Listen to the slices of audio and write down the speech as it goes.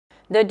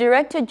The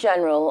Director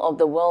General of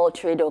the World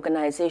Trade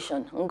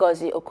Organization,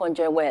 NGOZI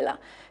Okondjo-IWEALA,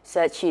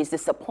 said she is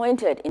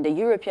disappointed in the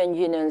European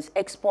Union's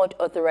export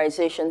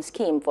authorization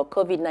scheme for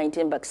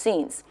COVID-19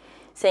 vaccines,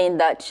 saying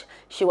that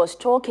she was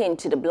talking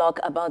to the bloc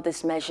about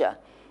this measure.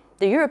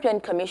 The European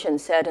Commission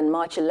said on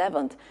March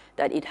 11th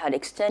that it had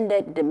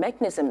extended the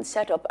mechanism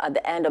set up at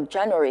the end of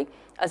January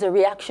as a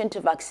reaction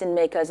to vaccine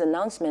makers'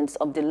 announcements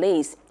of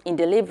delays in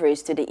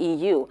deliveries to the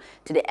EU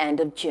to the end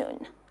of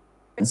June.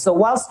 So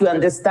whilst we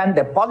understand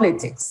the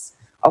politics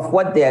of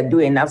what they are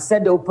doing, I've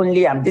said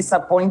openly I'm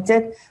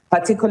disappointed,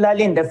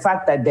 particularly in the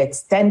fact that they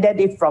extended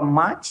it from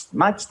March.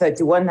 March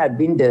 31 had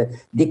been the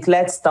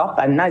declared stop,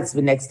 and now it's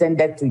been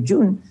extended to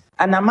June.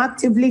 And I'm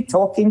actively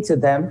talking to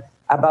them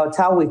about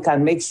how we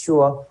can make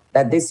sure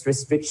that this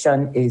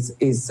restriction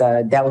is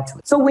dealt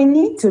with. So we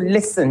need to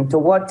listen to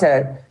what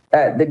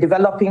the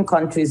developing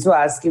countries who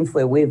are asking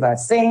for a waiver are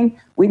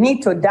saying. We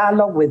need to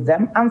dialogue with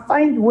them and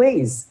find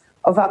ways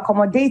of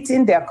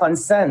accommodating their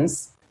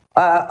concerns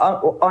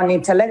on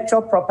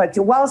intellectual property,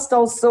 whilst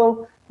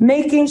also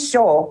making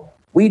sure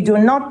we do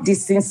not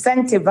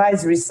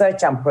disincentivize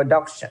research and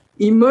production.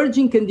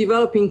 Emerging and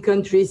developing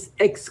countries,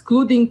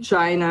 excluding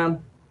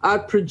China, are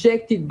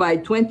projected by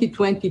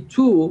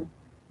 2022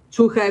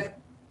 to have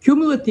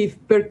cumulative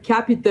per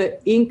capita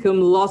income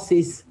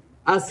losses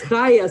as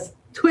high as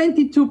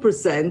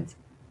 22%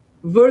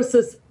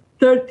 versus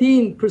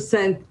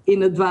 13%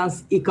 in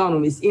advanced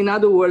economies. In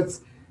other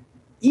words,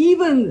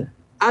 even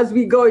as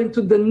we go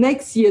into the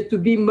next year to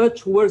be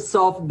much worse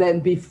off than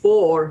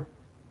before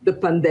the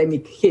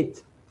pandemic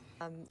hit.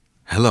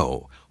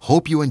 Hello,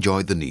 hope you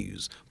enjoyed the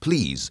news.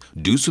 Please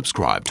do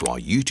subscribe to our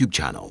YouTube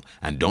channel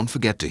and don't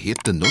forget to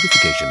hit the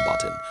notification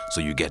button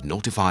so you get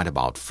notified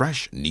about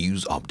fresh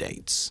news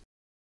updates.